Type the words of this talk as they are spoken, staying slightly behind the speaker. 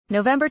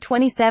November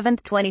 27,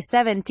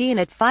 2017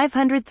 at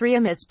 503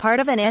 am. As part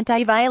of an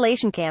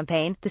anti-violation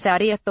campaign, the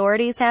Saudi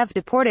authorities have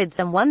deported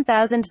some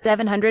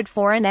 1,700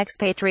 foreign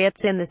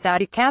expatriates in the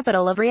Saudi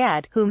capital of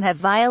Riyadh, whom have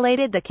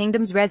violated the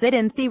kingdom's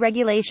residency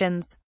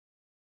regulations.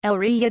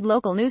 AlRiyadh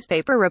local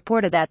newspaper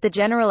reported that the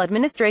General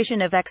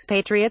Administration of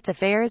Expatriates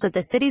Affairs at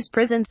the city's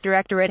prisons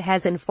directorate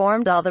has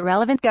informed all the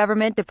relevant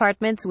government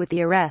departments with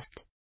the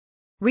arrest.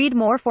 Read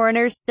more.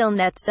 Foreigners still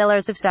net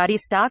sellers of Saudi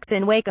stocks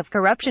in wake of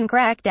corruption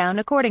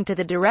crackdown. According to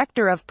the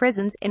Director of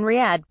Prisons in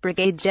Riyadh,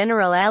 Brigadier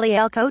General Ali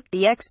Al-Kout,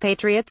 the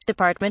Expatriates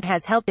Department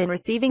has helped in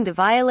receiving the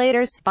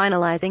violators,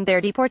 finalizing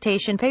their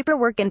deportation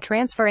paperwork and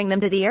transferring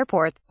them to the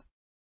airports.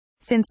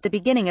 Since the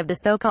beginning of the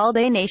so-called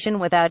A Nation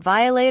Without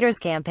Violators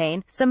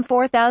campaign, some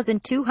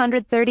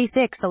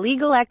 4,236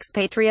 illegal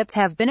expatriates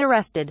have been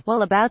arrested,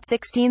 while about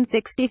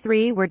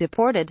 1,663 were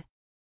deported.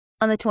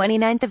 On the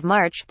 29th of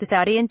March, the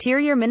Saudi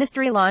Interior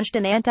Ministry launched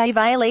an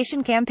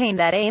anti-violation campaign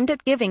that aimed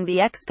at giving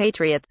the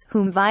expatriates,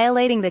 whom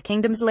violating the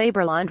kingdom's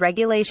labor law and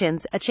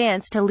regulations, a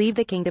chance to leave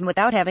the kingdom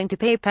without having to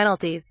pay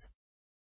penalties.